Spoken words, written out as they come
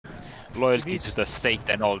loyalty to the state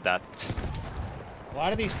and all that. A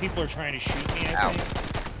lot of these people are trying to shoot me, I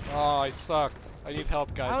think. Oh, I sucked. I need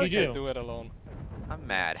help, guys. I can't do it alone. I'm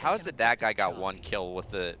mad. How is it that guy got 1 kill with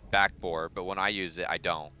the backbore, but when I use it, I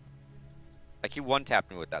don't? Like, he one-tapped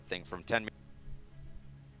me with that thing from 10 meters.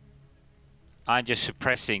 I'm just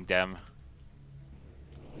suppressing them.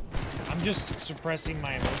 I'm just suppressing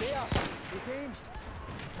my emotions.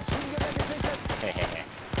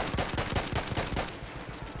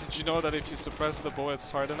 Did you know that if you suppress the bullets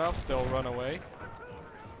hard enough, they'll run away?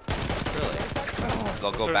 Really?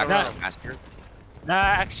 They'll go back to the master? Nah,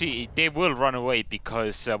 actually, they will run away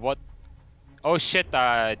because what? Oh shit!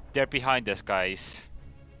 They're behind us, guys.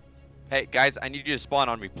 Hey guys, I need you to spawn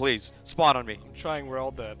on me, please. Spawn on me. I'm trying. We're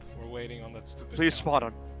all dead. We're waiting on that stupid. Please spawn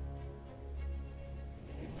on.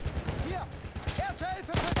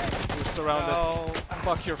 You're surrounded. No.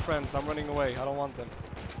 Fuck your friends. I'm running away. I don't want them.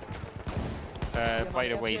 By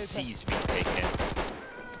the way, C's been taken.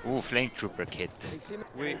 Ooh, flametrooper kit.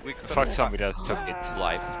 We Fuck, somebody else took it.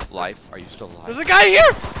 Life, are you still alive? There's a guy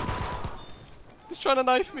here! He's trying to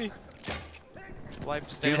knife me. Life,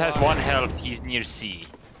 stay Dude alive. has 1 health, he's near C.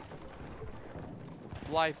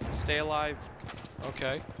 Life, stay alive.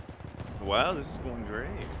 Okay. Wow, this is going great.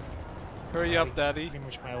 Hurry up, daddy. Pretty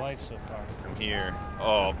much my life so far. I'm here.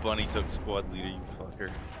 Oh, Bunny took squad leader, you fucker.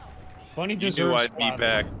 Bunny You deserves knew I'd squad be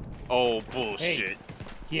back. leader. Oh, bullshit.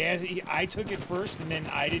 I took it first, and then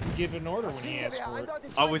I didn't give an order when he asked for it.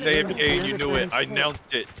 I was AFK and you knew it. I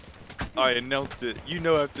announced it. I announced it. You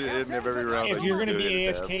know after the end of every round. If you're gonna be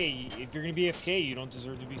AFK, you don't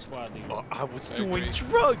deserve to be squad leader. Oh, I was doing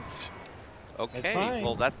drugs. Okay,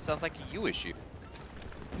 well that sounds like a you issue.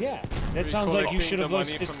 Yeah, that sounds like you should have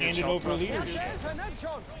just handed over leadership.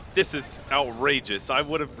 This is outrageous. I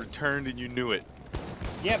would have returned and you knew it.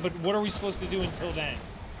 Yeah, but what are we supposed to do until then?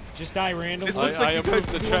 Just die randomly? It looks like I you approved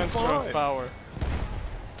guys the are doing transfer of fine. power.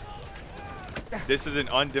 This is an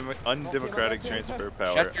undemocratic transfer of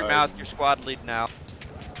power. Shut your mouth, your squad lead now.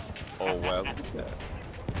 Oh wow, look at that.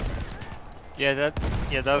 Yeah,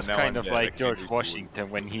 that was now kind I'm of dead. I like can't George reach Washington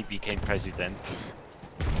when he became president.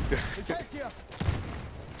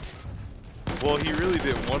 Well, he really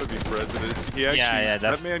didn't want to be president. He actually, Yeah,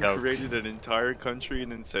 that's that man dope. created an entire country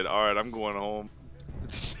and then said, "All right, I'm going home."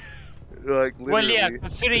 Like literally. Well, yeah,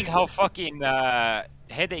 considering how fucking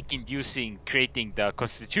headache-inducing creating the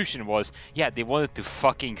constitution was, yeah, they wanted to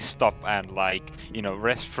fucking stop and like, you know,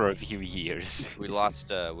 rest for a few years. We lost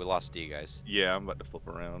D, guys. Yeah, I'm about to flip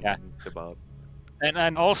around. Yeah. Kebab.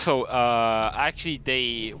 And also, actually,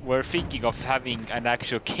 they were thinking of having an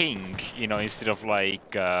actual king, you know, instead of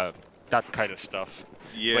like that kind of stuff.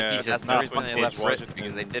 Yeah, he said, that's the "No, reason fuck they this." left Britain,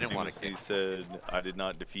 because they didn't want to He said, "I did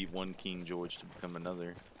not defeat one King George to become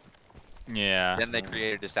another." Yeah. Then they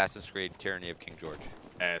created Assassin's Creed Tyranny of King George.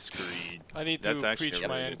 Ass Creed. I need That's to actually preach a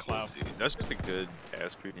my really good enclave. DLC. That's just a good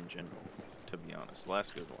Ass Creed in general, to be honest.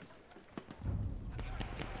 Last good one.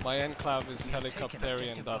 My enclave is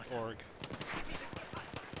helicopterian.org.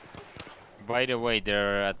 By the way,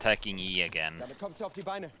 they're attacking E again.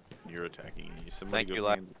 You're attacking me. Somebody Thank go you,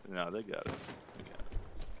 lad. No, they got it.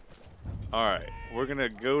 Alright, we're gonna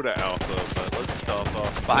go to Alpha, but let's stop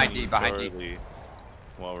off Behind D, behind D. Charlie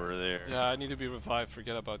while we're there. Yeah, I need to be revived.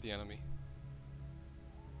 Forget about the enemy.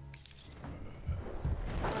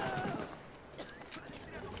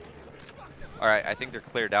 Alright, I think they're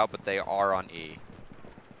cleared out, but they are on E.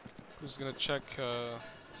 Who's gonna check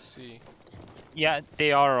C? Yeah,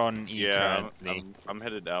 they are on E Yeah, currently. I'm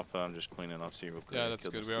headed to Alpha. I'm just cleaning off C real quick. Yeah, that's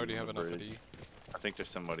Kill good. this We already dude have on the enough at bridge. E. I think there's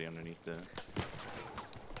somebody underneath the...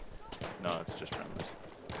 No, it's just premise.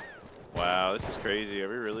 Wow, this is crazy. Are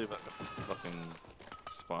we really about to fucking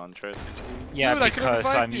spawn trap these? Yeah, Dude, I could've because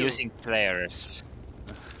revived I'm you. using players.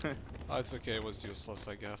 Oh, it's okay. It was useless,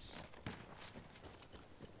 I guess.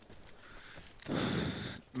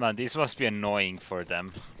 Man, this must be annoying for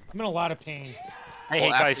them. I'm in a lot of pain. Hey, Well,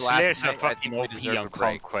 guys, after last players are night, I fucking think we OP deserve on a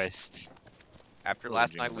break. Conquest. After Oh,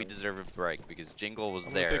 last night, Jingle. we deserve a break because Jingle was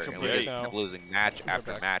I'm gonna there take a and we break just now. kept losing match We'll after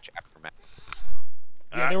go back. match after match.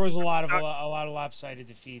 Yeah, there was a lot of lopsided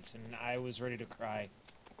defeats, and I was ready to cry.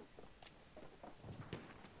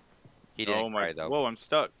 He didn't Oh my... cry though. Whoa, I'm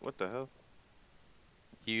stuck. What the hell?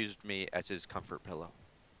 He used me as his comfort pillow.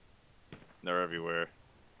 They're everywhere.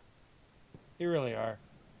 They really are.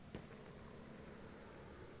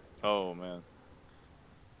 Oh, man.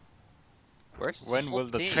 Where's this When whole will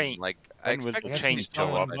the team? train- Like, when I will expect the them to train be show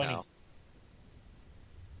stolen up? by now.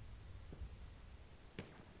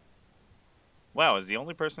 Wow, is the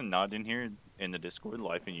only person not in here in the Discord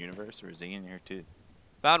Life in Universe, or is he in here too?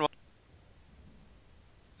 Found one.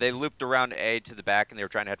 They looped around A to the back and they were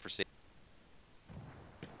trying to head for C.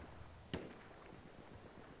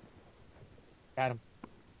 Got him.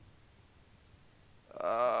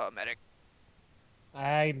 Medic.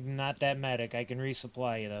 I'm not that medic. I can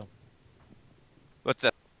resupply you though. What's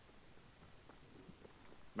up?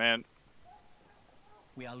 Man,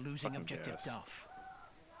 We are losing Fucking objective gas. Duff.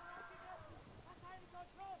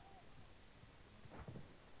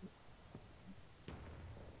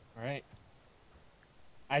 All right.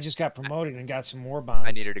 I just got promoted and got some more bonds.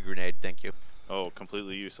 I needed a grenade, thank you. oh,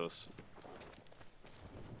 completely useless.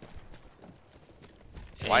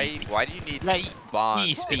 Why do you need Like, bonds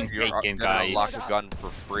he's if being you're taken, gonna guys. unlock a gun for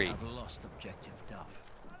We free? have lost objective Duff.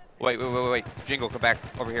 Wait. Jingle, come back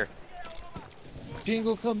over here.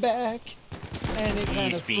 Jingle, come back. And it kind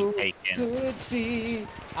He's of being taken. could see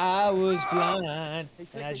I was blind,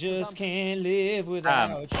 and I just can't live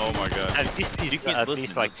without you. Oh my god. And this is You can't at listen,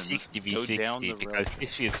 least like listen, 60 v go down 60 the because road.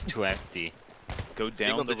 this feels too empty. Go down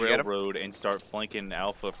Jingle, the did you get him? railroad and start flanking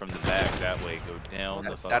Alpha from the back that way. Go down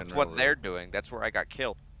the fucking That's what railroad. they're doing. That's where I got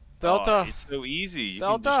killed. Delta. Oh, it's so easy. You can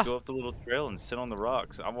Delta. just go up the little trail and sit on the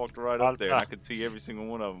rocks. I walked right up there and I Delta. could see every single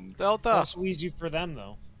one of them. Delta. Also easy for them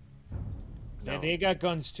though. No. They got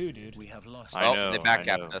guns too, dude. We have lost. I Oh, know, they I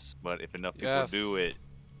backcapped know. us. But if enough people Yes. do it,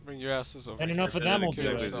 Bring your asses over. And here. enough of then them it will could do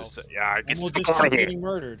be it. this themselves. yeah, And get we'll the just fuck out keep of here. getting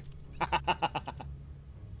murdered.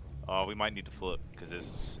 Oh, we might need to flip because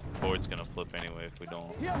this board's gonna flip anyway if we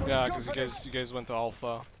don't. Yeah, because you guys went to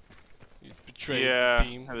Alpha. You betrayed Yeah, the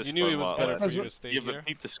team. I just You knew it fun was while better I- for you to stay Yeah, here. but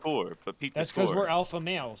peep the score. But peep the That's score. because we're alpha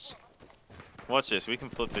males. Watch this. We can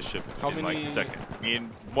flip this ship How in like many- a second. Me and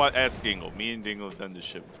what? Ask Dingle. Me and Dingle have done this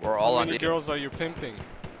ship. We're all How on many the girls are you pimping?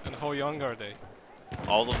 And how young are they?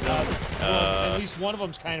 All of them. Well, at least one of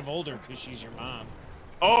them's kind of older because she's your mom.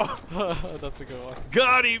 Oh, That's a good one.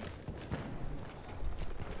 got him.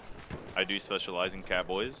 I do specialize in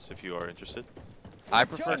catboys. If you are interested. I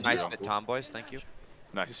prefer That's nice cool. fit tomboys, thank you.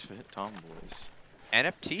 Nice fit, tomboys.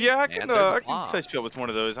 NFTs. Yeah, I man, can. they're I the can bomb. set you up with one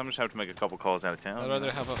of those. I'm just have to make a couple calls out of town. I'd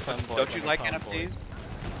rather have a fanboy. Don't than you a like tomboy. NFTs?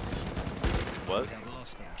 What? We have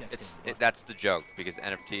lost objective That's the joke because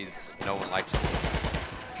NFTs, no one likes them.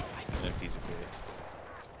 NFTs are cool.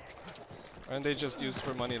 Aren't they just used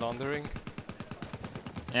for money laundering?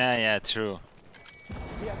 Yeah, true.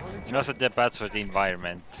 And also they're bad for the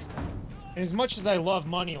environment. And as much as I love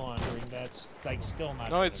money laundering, that's like still not.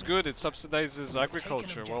 No, it's good. It subsidizes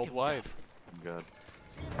agriculture objective worldwide. God.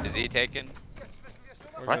 Is he taken?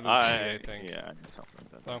 We're What? gonna lose C, I think. Yeah, I need something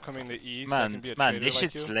like that. So I'm coming to E, so I can Man, be a man, trader this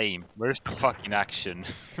like shit's you. lame. Where's the fucking action?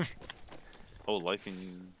 Oh, life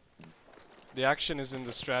in. The action is in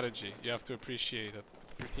the strategy. You have to appreciate it.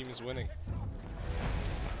 Your team is winning.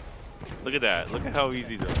 Look at that. Look at how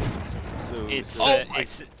easy that is. So.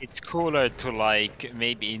 It's it's cooler to like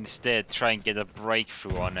maybe instead try and get a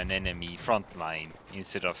breakthrough on an enemy front line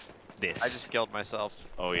instead of this. I just killed myself.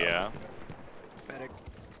 Oh yeah. Medic.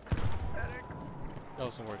 That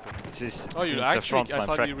wasn't worth it. This is Oh, you the actually- I frontline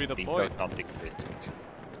thought you practically redeployed. does not exist.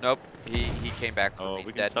 Nope. He came back for Oh, me.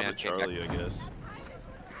 we can Dead stop man at came back. Charlie, I guess.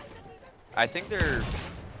 I think they're.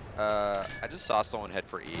 I just saw someone head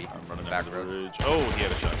for E. I'm running back after the road. ridge. Oh, he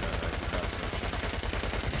had a shotgun. I did not see a chance.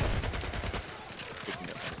 Picking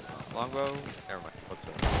up. Longbow. Never mind. What's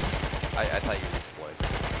up? I thought you redeployed.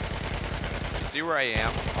 You see where I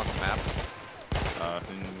am on the map?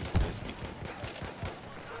 Who is speaking?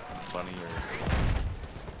 Bunny or?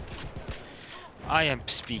 I am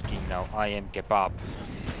speaking now. I am kebab.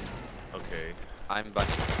 Okay. I'm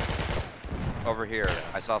Bunny. Over here.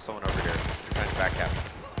 I saw someone over here. They're trying to backcap.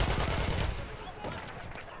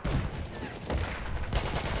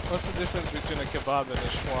 What's the difference between a kebab and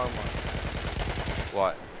a shawarma?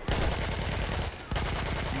 What?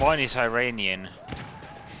 Mine is Iranian.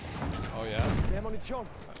 Oh yeah?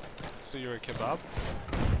 So you're a kebab?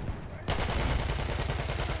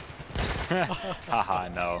 Haha,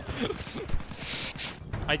 no.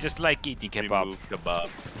 I just like eating kebab. Remove kebab.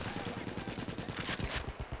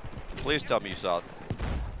 Please tell me you saw it.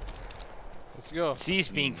 Let's go. C is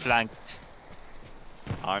being flanked.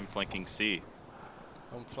 I'm flanking C.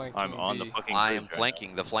 I'm flanking I'm on the B. fucking. I bridge am right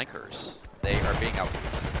flanking the flankers. They are being out. now.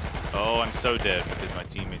 Oh, I'm so dead because my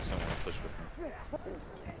teammates don't want to push with me.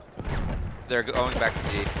 They're going back to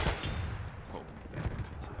D. Oh,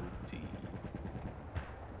 it's a T.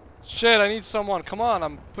 Shit, I need someone. Come on,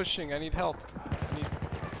 I'm pushing. I need help.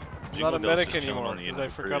 I'm not a Jingle Dell's medic just chilling anymore on the because end I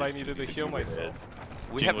of the forgot I bridge. needed to He's heal gonna be dead. myself.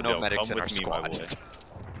 We Jingle have no Dell, medics come in our with me, my squad. boy.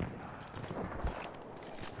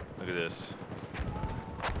 Look at this.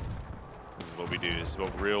 This is what we do. This is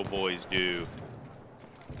what real boys do.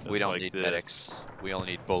 We Just don't like need this. medics. We only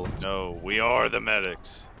need bullets. No, we are the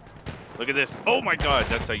medics. Look at this. Oh my god,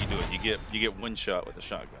 that's how you do it. You get one shot with a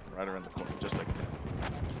shotgun right around the corner, just like that.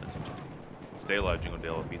 That's what you do. Stay alive, Jingle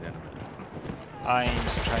Dell. I'll be there in a minute. I'm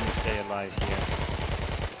just trying to stay alive here.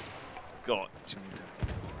 God.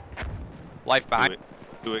 Life Do behind. it.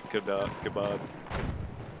 Do it, kebab.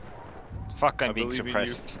 Fuck, I'm I being believe in you.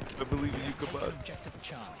 suppressed. I believe in you, Take kebab. objective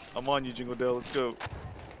Charlie. I'm on you, Jingle Dell. Let's go.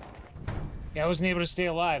 Yeah, I wasn't able to stay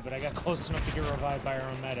alive, but I got close enough to get revived by our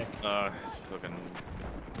own medic. Fucking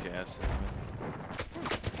gas.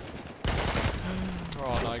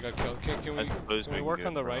 Oh no, I got killed. Can I we, suppose can we can work get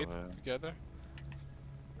on the right Bravo. together?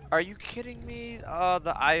 Are you kidding me? Oh,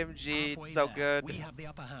 the IMG, Halfway it's so there. good. We have the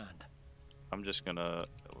upper hand. I'm just gonna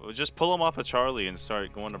just pull them off of Charlie and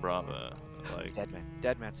start going to Bravo. Like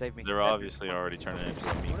Dead man, save me. they're obviously already turning into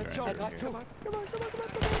some meat grinder here.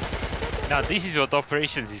 Now this is what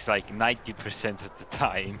operations is like 90% of the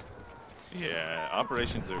time. Yeah,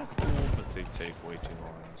 operations are cool, but they take way too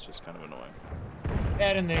long. It's just kind of annoying.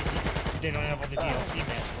 That and they don't have all the DLC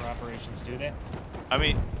maps for operations, do they? I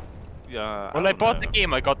mean, yeah. Well, I don't bought know. the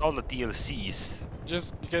game, I got all the DLCs.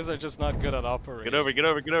 Just you guys are just not good at operating. Get over, get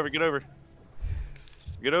over, get over, get over.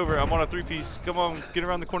 Get over, I'm on a 3-piece. Come on, get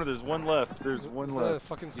around the corner. There's one left. There's one Is left. that a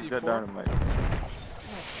fucking He's C4? got dynamite.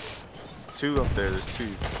 2 up there, there's 2.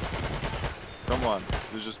 Come on.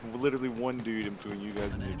 There's just literally one dude in between you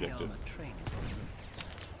guys and the An enemy objective. armored train is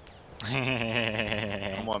en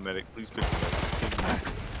route. Come on, medic. Please pick me up.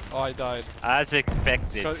 Oh, I died. As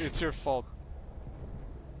expected. It's your fault.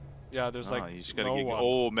 Yeah, there's Nah, like you just gotta no get. one.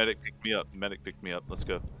 Oh, medic picked me up. Medic picked me up. Let's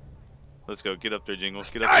go. Let's go. Get up there, Jingle.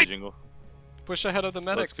 Get up there, Jingle. Push ahead of the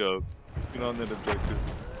medics. Let's go. Get on that objective.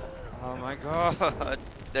 Oh my god.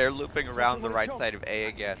 They're looping around the right side of A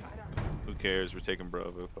again. Who cares? We're taking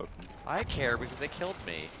Bravo. Fuck them. I care because they killed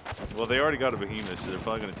me. Well, they already got a behemoth, so they're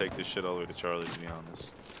probably gonna take this shit all the way to Charlie, to be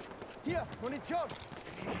honest.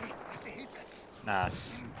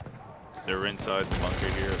 Nice. They're inside the bunker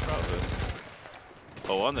here at Bravo.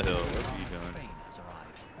 Oh, on the hill. What are you doing? Train has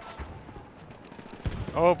arrived.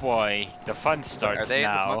 Oh boy, the fun starts Are they in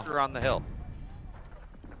the now. bunker on the hill?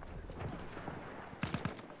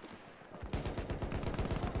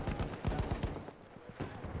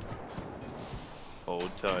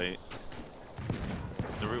 Hold tight.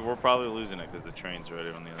 We're probably losing it because the train's right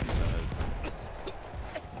on the other side.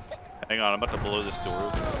 Hang on, I'm about to blow this door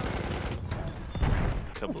open.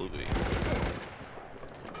 Kablooey.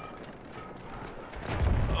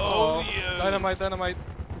 Oh, yeah. Dynamite.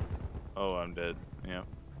 Oh, I'm dead. Yeah.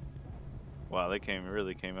 Wow, they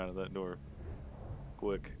really came out of that door.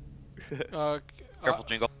 Quick. Careful,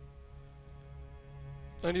 Jingle.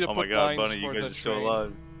 I need to Oh put my god, mines Bunny, you for guys the are still train.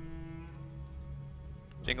 alive.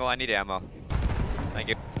 Jingle, I need ammo. Thank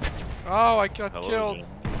you. Oh, I got Hello, killed. Jim.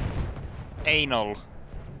 Anal.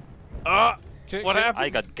 Ah! Can, What can, happened? I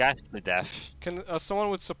got gassed to death. Can someone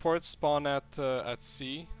with support spawn at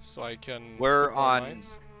C so I can? We're put more on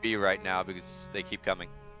mines? B right now because they keep coming.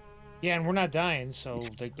 Yeah, and we're not dying, so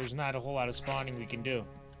like there's not a whole lot of spawning we can do.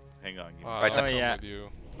 Hang on. Give me I'll Right, film yeah. with you.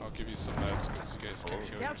 I'll give you some meds because you guys can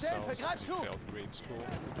kill yourselves because you failed grade school.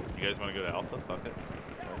 You guys want to go to Alpha? Fuck it.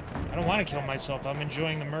 I don't want to kill myself. I'm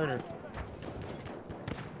enjoying the murder.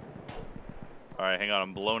 Alright, hang on.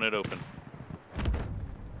 I'm blowing it open.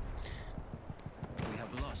 We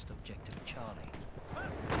have lost objective Charlie.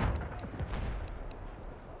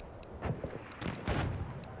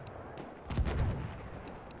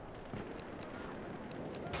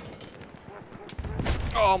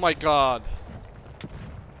 Oh my god.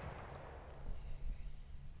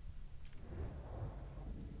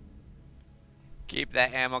 Keep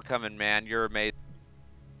that ammo coming, man. You're amazing.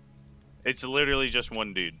 It's literally just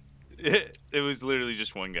one dude. It was literally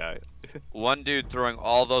just one guy. One dude throwing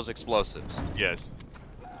all those explosives. Yes.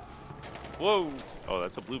 Whoa! Oh,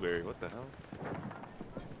 that's a blueberry. What the hell?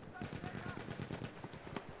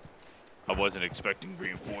 I wasn't expecting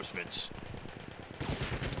reinforcements.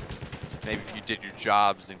 Maybe if you did your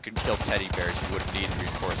jobs and could kill teddy bears, you wouldn't need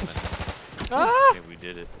reinforcement. Ah! Yeah, we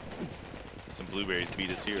did it. Some blueberries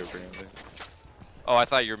beat us here, apparently. Oh, I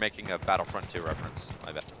thought you were making a Battlefront 2 reference.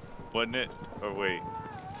 My bad. Wasn't it? Or wait.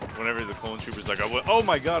 Whenever the clone trooper's like, oh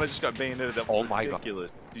my god, I just got bayoneted. That was Oh my God.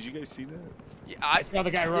 ridiculous. Did you guys see that? Yeah, I Saw the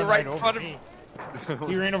guy You're run right right in over front of me. That He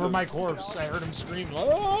was ran over so my stupid. corpse. I heard him scream.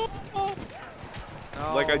 "Oh!"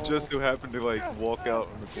 Like I No. just so happened to like walk out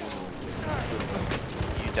on the corner. So,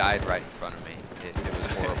 You died right in front of me. It was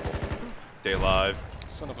horrible. stay alive.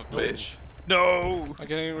 Son of a Bitch. bitch. No! Am I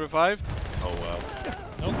getting revived? Oh wow.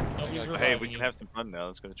 Nope. Nobody's Hey, Hey, reviving we can you. have some fun now.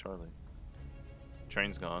 Let's go to Charlie.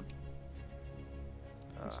 Train's gone.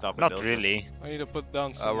 Stop at Not Delta. really. I need to put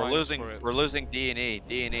down some We're mines losing. for it. We're losing D and E.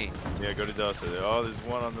 D and E. Yeah, go to Delta. There. Oh, there's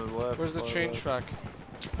one on the left. Where's the far train left. track?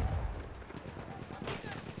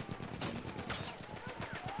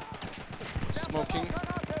 Smoking.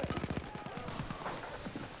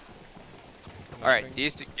 I'm Alright, hoping. D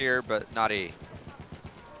secure, but not E.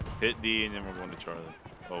 Hit D and then we're going to Charlie.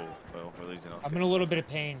 Oh, well, we're losing off. I'm in a little bit of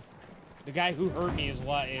pain. The guy who hurt me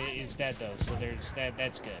is dead though, so there's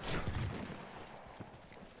that's good.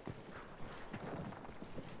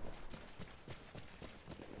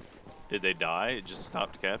 Did they die? It just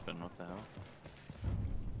stopped capping. What the hell?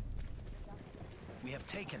 We have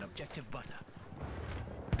taken objective butter.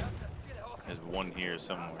 There's one here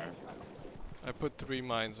somewhere. I put 3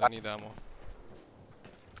 mines. I need ammo.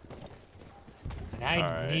 And I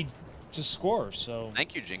Alright. need to score, so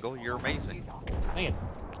Thank you, Jingle. You're amazing. dang it.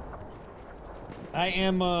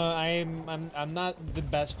 I'm not the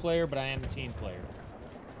best player, but I am a team player.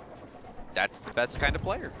 That's the best kind of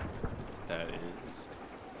player. That is.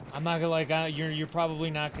 I'm not gonna you're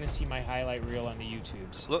probably not gonna see my highlight reel on the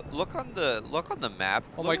YouTubes. Look on the map.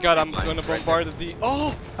 Oh Look my at god, the I'm mines gonna right bombard the D.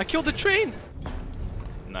 Oh! I killed the train!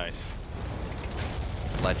 Nice.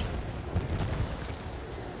 there. Legend.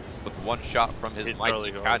 With one shot from his Hit mighty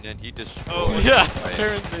Charlie hard. cannon, he destroyed. Oh, Yeah, Right.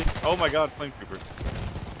 apparently. Oh my god, Flame Trooper.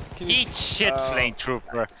 Can you Eat s- shit, flame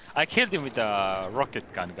trooper. I killed him with a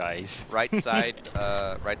rocket gun, guys. Right side of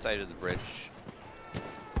the bridge.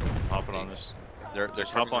 Hopping on this. They're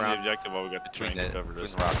Just coming hop on the around objective while we got the between train the, covered between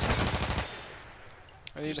us. the rocks.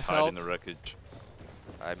 I need Just hide in help. the wreckage.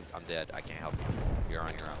 I'm dead. I can't help you. You're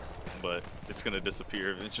on your own. But it's gonna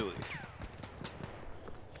disappear eventually.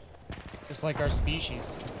 Just like our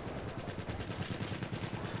species.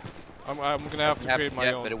 I'm gonna have Hasn't to create happened my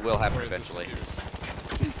yet, own. but it will happen before it eventually. disappears.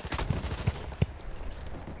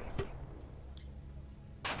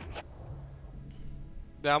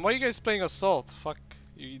 Damn, why are you guys playing assault? Fuck,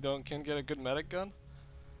 you can't get a good medic gun?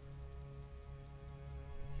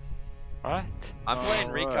 What? I'm playing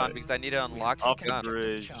Alright. recon because I need to unlock Up the the gun.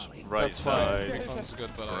 bridge, Charlie. right That's fine. side, Recon's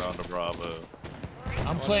good, but around the Bravo. I'm I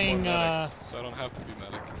want playing more medics, so I don't have to be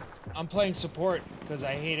medic. I'm playing support because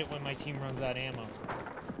I hate it when my team runs out of ammo.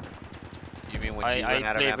 You mean when you I run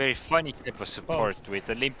out of play a ammo? very funny type of support with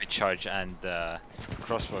a limpet charge and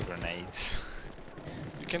crossbow grenades.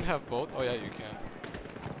 You can have both? Oh yeah, you can.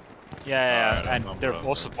 Yeah, Alright, and no they're problem.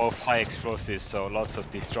 also both high explosives, so lots of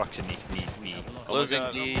destruction if need be. Losing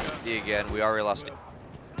God, D again. We already lost it.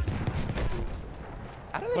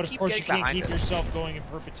 How do they But of keep course you getting can't behind keep us? yourself going in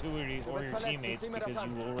perpetuity or your teammates because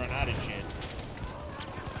you will run out of shit.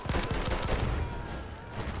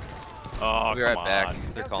 Oh, We'll be come right back. on.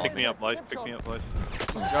 They're calling Pick me up, life. Pick me up, life.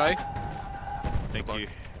 This guy? Thank you.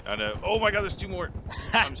 I know. Oh my god, there's 2 more.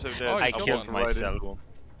 I'm so dead. Oh, you I killed killed one. Right myself. into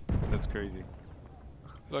 'em. That's crazy.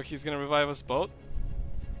 Look, he's gonna revive us both.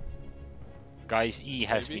 Guys, E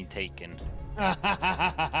has Maybe. been taken.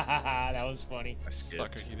 That was funny. I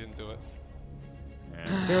skipped. Sucker, he didn't do it.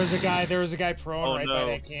 Yeah. There was a guy prone Oh, right no.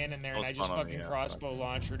 by that cannon there, and Don't I just spawn on me, fucking yeah. crossbow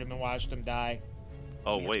launched him and watched him die.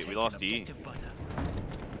 Oh have wait, we taken lost E. objective butter.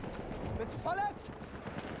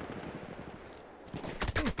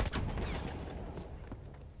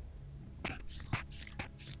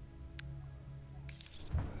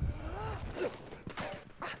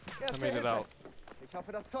 I made it out. Ich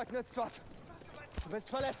hoffe, das Zeug nützt was. Du bist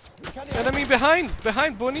verletzt. Ich kann dir Enemy behind!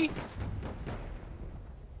 Behind, Bunny!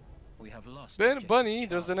 We have lost Ben, objective Bunny,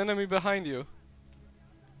 there's Charlie. an enemy behind you.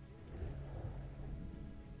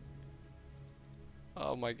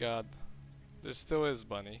 Oh my god. There still is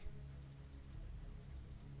Bunny.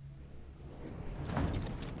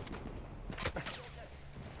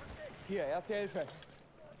 Hier, erste Hilfe.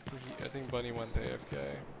 I think Bunny went AFK.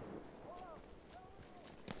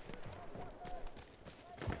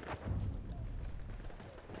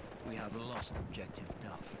 We have lost objective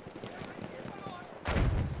Duff.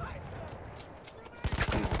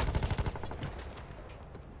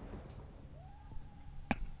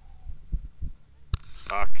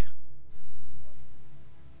 Fuck.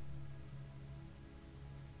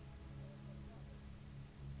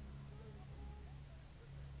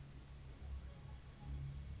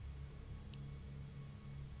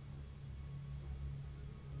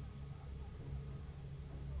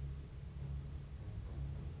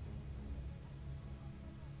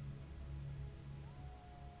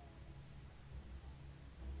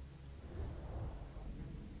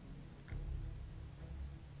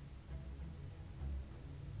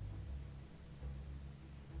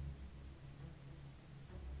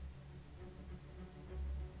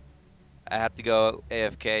 I have to go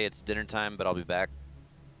AFK. It's dinner time, but I'll be back.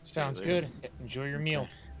 Sounds later. good. Enjoy your meal.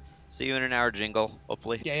 See you in an hour, Jingle.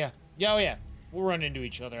 Hopefully. Yeah, yeah. Yeah, oh yeah. We'll run into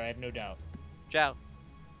each other, I have no doubt. Ciao.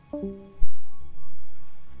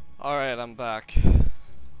 Alright, I'm back.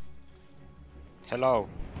 Hello.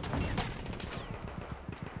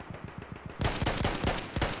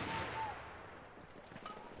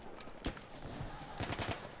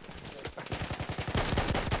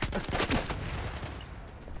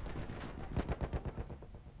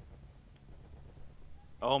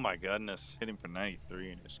 Oh my goodness. Hit him for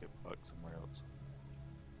 93 and just get fucked somewhere else.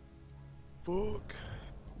 Fuck.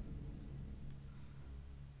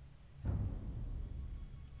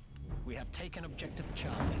 We have taken objective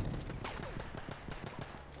Charlie.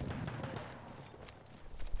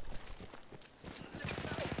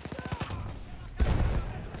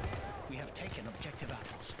 We have taken objective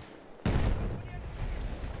apples.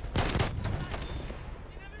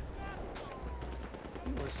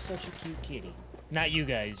 You are such a cute kitty. Not you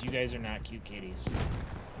guys. You guys are not cute kitties.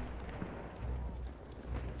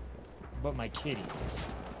 But my kitty is.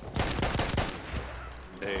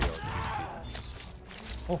 They are.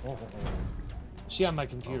 Oh. She on my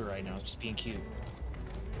computer right now, just being cute.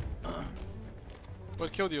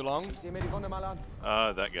 What killed you, Long? Sieh mir die Wunde mal an.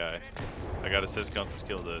 That guy. I got assist counts as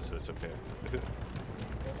kill though, so it's okay.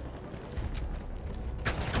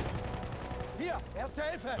 Hier, erste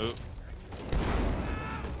Hilfe. Oh.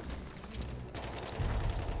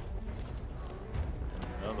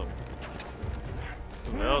 Another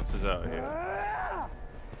one. Who else is out here?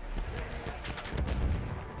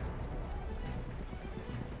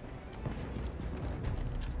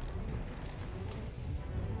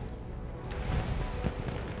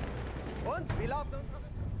 Und, wie laufen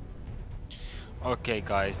unsere... Okay,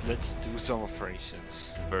 guys, let's do some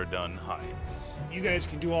operations. Verdun Heights. You guys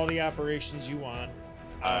can do all the operations you want.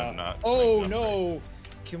 I'm not. Oh doing no! operations.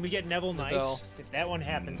 Can we get Neville Knights? Bell. If that one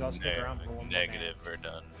happens, I'll stick around for one more Negative,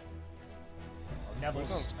 Verdun. match.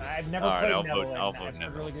 Neville's. I've never Alright, played I'll Neville, vote- I'll and vote I've heard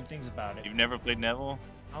Neville. really good things about it. You've never played Neville?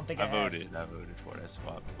 I don't think I I have. voted for that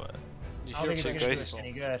swap, but You I don't heal think it's change gonna do guys. us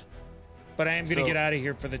any good. But I am gonna So- get out of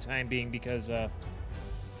here for the time being because I've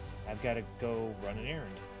got to go run an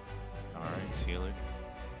errand. alright, Sealer.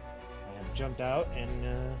 I've jumped out, and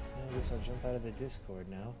I guess I'll jump out of the Discord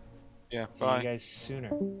now. Yeah, See bye. you guys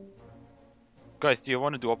sooner. Guys, do you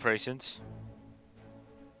want to do operations?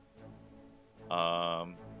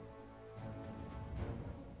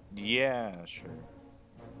 Yeah, sure.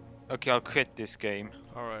 Okay, I'll quit this game.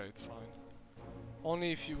 Alright, fine.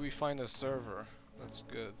 Only if we find a server. That's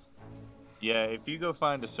good. Yeah, if you go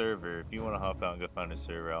find a server, if you want to hop out and go find a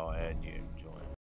server, I'll add you and